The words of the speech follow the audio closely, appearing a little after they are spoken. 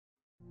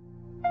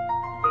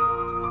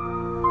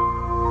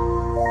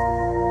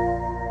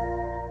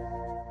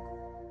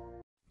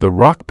The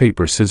rock,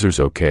 paper, scissors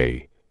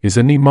OK is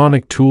a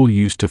mnemonic tool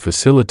used to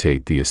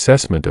facilitate the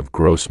assessment of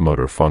gross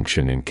motor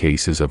function in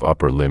cases of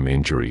upper limb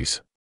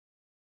injuries.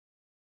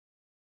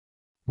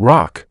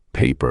 Rock,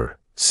 paper,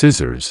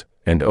 scissors,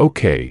 and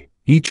OK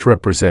each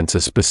represents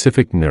a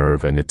specific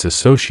nerve and its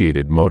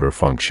associated motor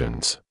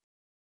functions.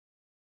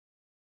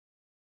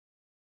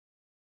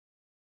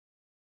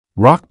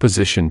 Rock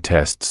position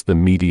tests the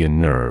median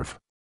nerve.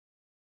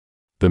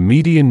 The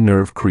median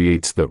nerve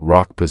creates the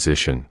rock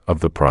position of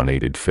the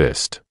pronated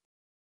fist.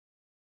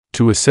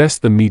 To assess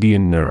the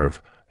median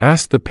nerve,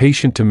 ask the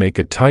patient to make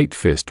a tight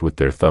fist with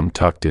their thumb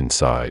tucked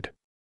inside.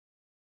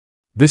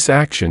 This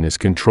action is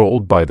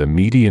controlled by the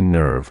median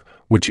nerve,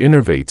 which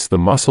innervates the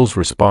muscles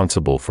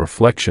responsible for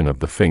flexion of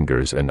the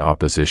fingers and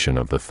opposition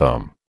of the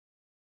thumb.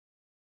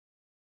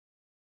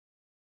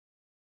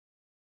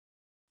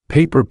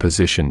 Paper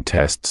position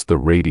tests the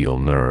radial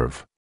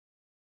nerve.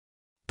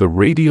 The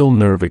radial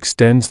nerve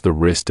extends the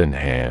wrist and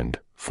hand,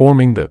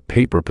 forming the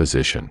paper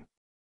position.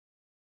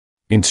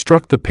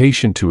 Instruct the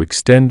patient to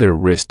extend their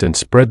wrist and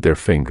spread their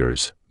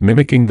fingers,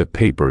 mimicking the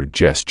paper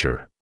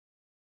gesture.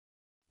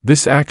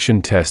 This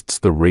action tests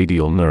the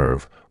radial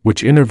nerve,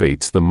 which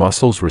innervates the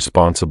muscles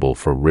responsible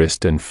for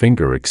wrist and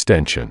finger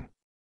extension.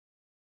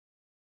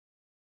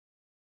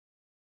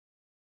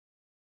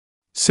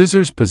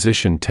 Scissors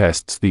position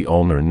tests the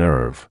ulnar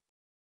nerve.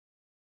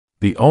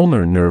 The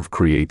ulnar nerve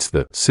creates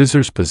the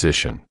scissors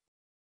position.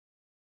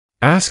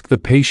 Ask the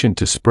patient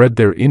to spread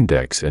their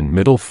index and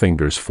middle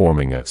fingers,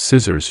 forming a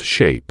scissors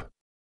shape.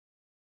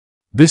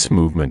 This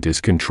movement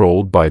is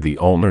controlled by the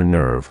ulnar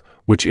nerve,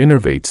 which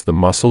innervates the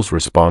muscles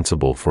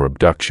responsible for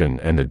abduction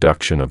and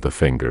adduction of the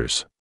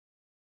fingers.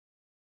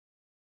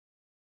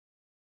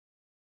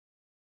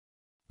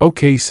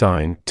 OK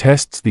sign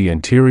tests the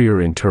anterior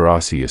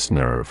interosseous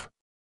nerve.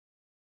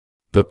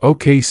 The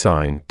OK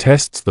sign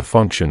tests the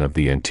function of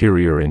the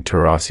anterior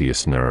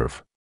interosseous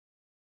nerve.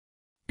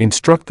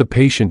 Instruct the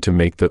patient to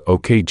make the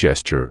OK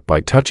gesture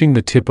by touching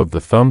the tip of the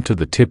thumb to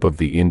the tip of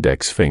the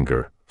index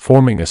finger,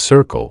 forming a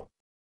circle.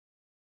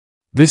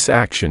 This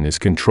action is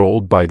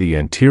controlled by the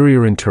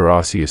anterior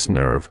interosseous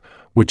nerve,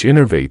 which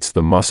innervates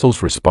the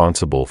muscles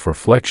responsible for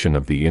flexion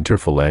of the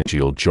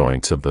interphalangeal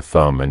joints of the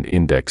thumb and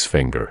index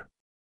finger.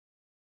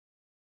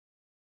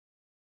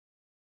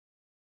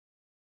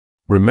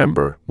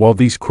 Remember, while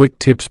these quick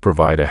tips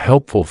provide a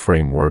helpful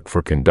framework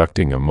for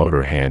conducting a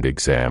motor hand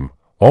exam,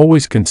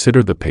 always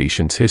consider the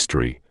patient's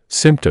history,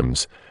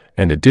 symptoms,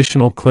 and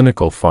additional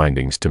clinical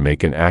findings to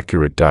make an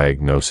accurate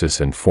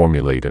diagnosis and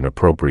formulate an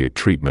appropriate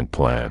treatment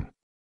plan.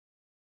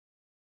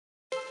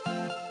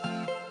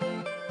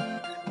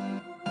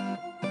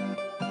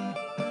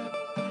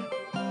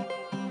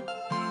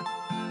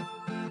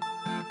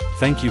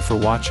 Thank you for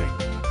watching.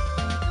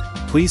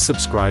 Please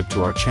subscribe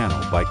to our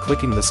channel by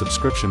clicking the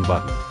subscription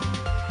button.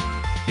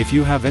 If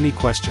you have any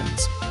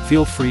questions,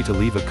 feel free to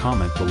leave a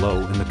comment below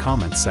in the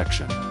comments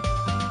section.